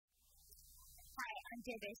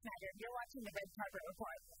JJ Snyder. You're watching the Red Carpet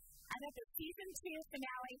Report. I'm at the season 2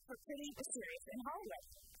 finale for Pretty the Series in Hollywood.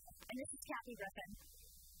 And this is Kathy Griffin.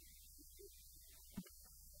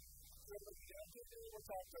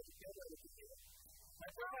 My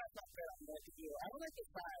brother's not good on what to do. I don't like the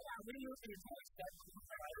style. I'm really looking at my style.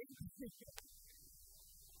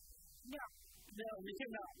 No. No, we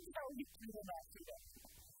cannot. No, we cannot do that.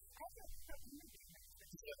 I can't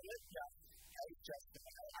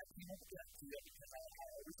get to it because I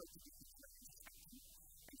always like to do things like this.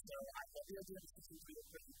 And so I thought we were doing this to be a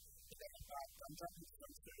bit, but then I thought, I'm jumping to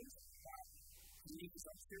some series. To me,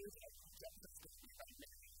 some series, I think that's going to be like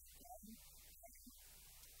maybe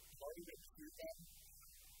already went through them.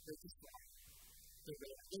 They're just wrong.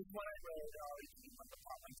 There's one I read, you can remember the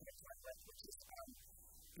part one to I read, which is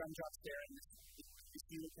Gumdrop's there, and this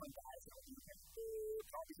unicorn dies, and you can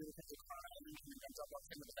probably do the crime, and then Gumdrop walks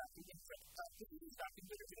into the bathroom, and he's back in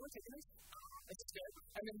the video, taking this, it's good,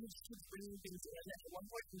 and then he just keeps bringing things in, and at one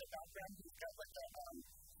point in the background, he's got like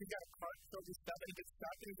he's got a cart filled with stuff, and he gets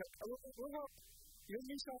stuck, and he's like, oh, we'll help. You don't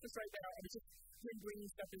need to help us right now, and it's just him bringing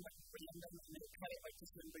stuff in, like, random, and then cut it, like,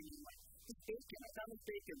 just him bringing, like, this bacon, I found this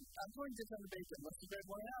bacon, I'm going to send the bacon, what's the bread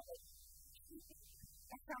one out?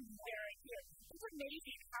 That sounds very good. It's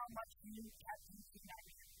amazing how much you have to see that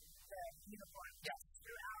the uniform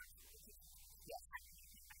throughout. Yes.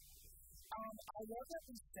 I love that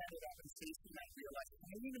we set it up, and Stacey and I realized, I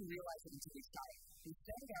didn't even realize it until we shot it. We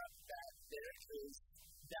set it up that there is,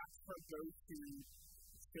 that's for go-to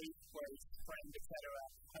safe place, friend, etc.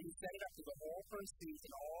 And we set it up for the whole first season,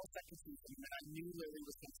 all second season, and then I knew Lily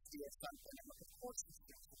was going to steal something, and of course she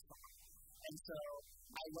steals something. And so,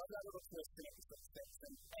 I love that little twist in episode 6,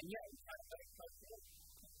 and yeah, we kind of like it.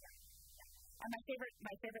 And my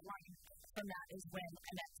favorite line from that is when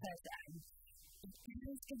Annette says, if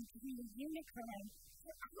Daddy's going to give me a unicorn,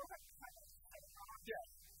 I'm going to try to fight it off.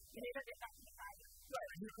 Yeah. And they don't get back to the fight. Right,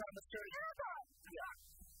 a unicorn was dirty. Yeah.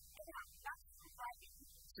 That's the fight.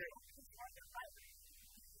 True.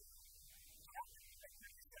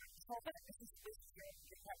 This is great.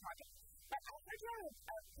 But I heard you have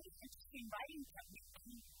a pretty interesting writing technique.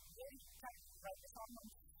 Can you really try to write this on one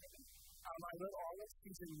season? I wrote all of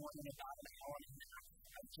season 1 in about an hour and a half.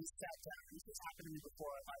 I just sat down. This has happened to me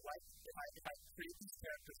before. My wife, if I create these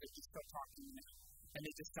characters, they just start talking to me. And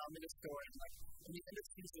they just tell me the story. And like, in the end of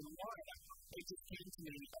season 1, it just came to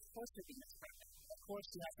me, of course they're being pregnant. Of course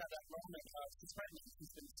she has to have that moment of she's pregnant.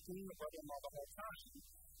 She's been screaming with brother-in-law the whole time.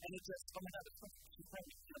 And it just, oh my God, she's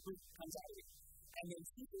pregnant. And a brief comes out of it. And then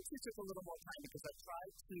season 2 took a little more time because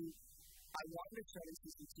I wanted to show in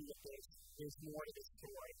season 2 that there's more to this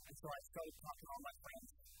story. And so I started talking to all my friends,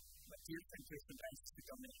 my dear friend Kirsten Banks, who's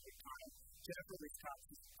done many good time, Jennifer Lee Scott,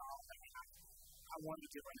 who's I wanted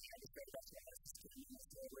to give her an episode that's what I was just giving in the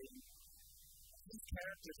story. These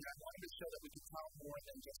characters, and I wanted to show that we could tell more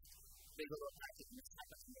than just big little practice and this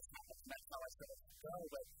happens and this happens. And that's how I started to go.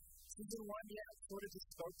 But season 1, yeah, sort of just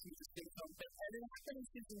spoke to the same something. And it happened in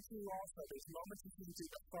season 2 also. There's moments in season 2,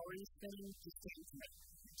 the furries thing just came to me.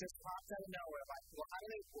 Just popped out of nowhere. Like, well,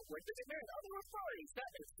 where did they marry? Oh, they were furries. That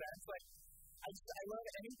makes sense. Like, I love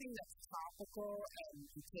anything that's topical and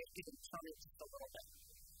you take it and turn it just a little bit.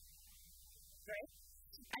 Great.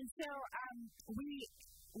 And so we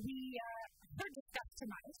heard discussed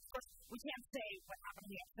tonight. Of course, we can't say what happened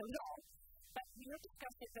in the episode at all, but we heard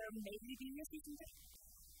discussed that there may be a season 2.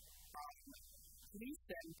 Please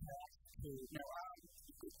send past to,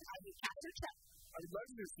 I would capture check. I would love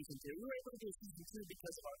to do season 2. We were able to do season 2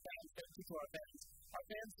 because of our fans. Thank you to our fans. Our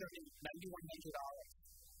fans donated $9,100.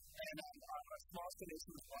 And our smallest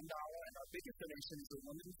donation was $1, and our biggest donation is a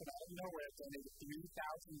woman from out of nowhere donated $3,000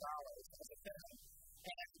 as a fan.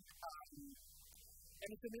 And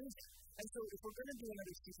it's amazing. And so if we're going to do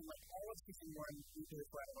another season, like all of season 1, we did it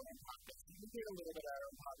for our own pockets. We did a little bit of our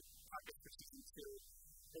own pockets for season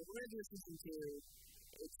 2. If we're going to do season 2,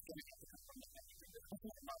 it's going to have to come from the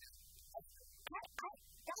money.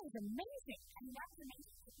 That was amazing. I mean, that was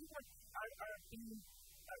amazing. So people are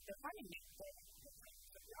funding it.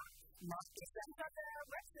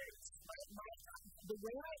 The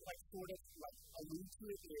way I sort of allude to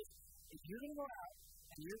it is, if you're going to go out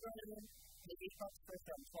and you're going to pay $8 for a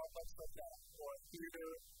film, $12 for a film, or a theater,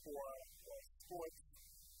 or sports,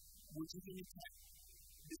 would you give me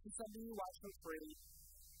 10? This is something you watch for free.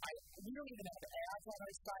 We don't even have ads on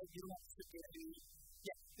our site. You don't have to sit there.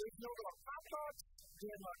 Yeah, there's no pop-ups,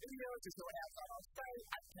 doing our videos, there's no ads on our site.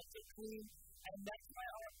 I kept it clean. And that's why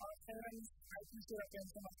our fans, I appreciate our fans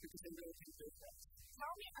so much because they really think they're fans.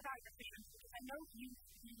 Tell me about your fans, because I know you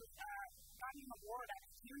got an award at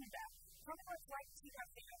Canada. Tell me what it's like to have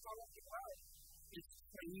fans all over the world. it's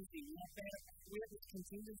crazy. We have this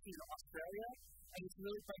contingency in Australia, and it's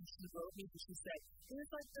really funny. She wrote me and she said,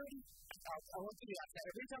 there's like 30. I won't do the accent.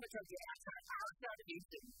 Every time I try to do the accent, I try to do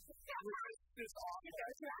it. It's awful.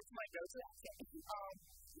 That's my go-to accent.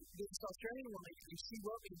 This Australian woman, she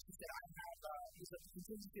wrote me and she said, I have there's a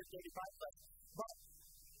contingency of 35 plus, but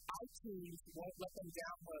iTunes won't let them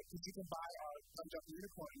download because you can buy our Thumbs Up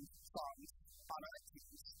Unicorn songs on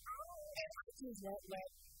iTunes. And iTunes won't let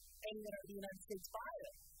anyone in the United States buy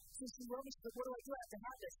it. So she wrote me, she said, what do I do? I have to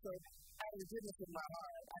have this. So out of the goodness of my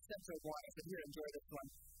heart, I sent her one. I said, here, enjoy this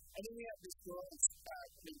one. And then we have this girl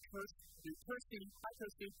named Kirsty. Hi,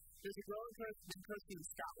 Kirsty. There's a girl named Kirsty in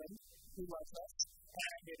Scotland who loves us.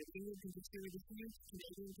 And we have an Indian contingency,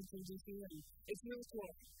 Canadian contingency, and it's really cool.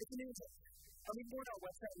 It's amazing. And we go on our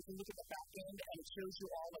website, you can look at the back end, and it shows you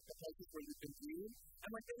all like the places where you've been viewed. And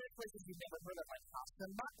like there are places you've never heard of, like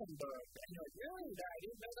Hofstein-Backenberg. And you're like, really? I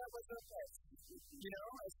didn't know that was a place. You know,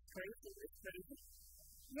 it's crazy. It's crazy.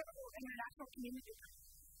 You have a whole international community.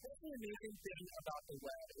 That's the amazing thing about the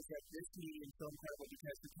web is that this medium is so incredible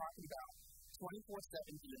because we're talking about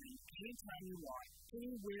 24/7 viewing, anytime you want,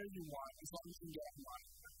 anywhere you want, as long as you can get online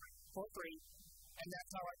for free. And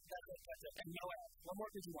that's how that's it. And no ads. What more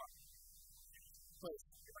could you want? Please.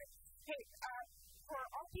 Hey, for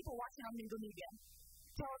all people watching on Mingle Media,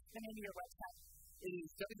 tell us the name of your website. It is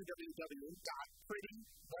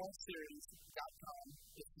www.prettywellseries.com.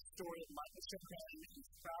 It's the story of Michael Champagne and his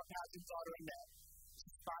proud pageant daughter Annette.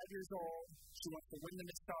 She's 5 years old. She wants to win the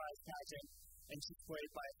Miss Star pageant, and she's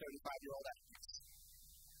played by a 35-year-old actress.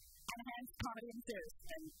 And hence, comedy and serious.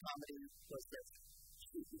 And comedy was this.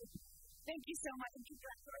 Thank you so much, and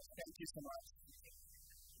congratulations. Thank you so much.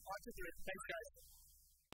 On to do it. Thanks, guys.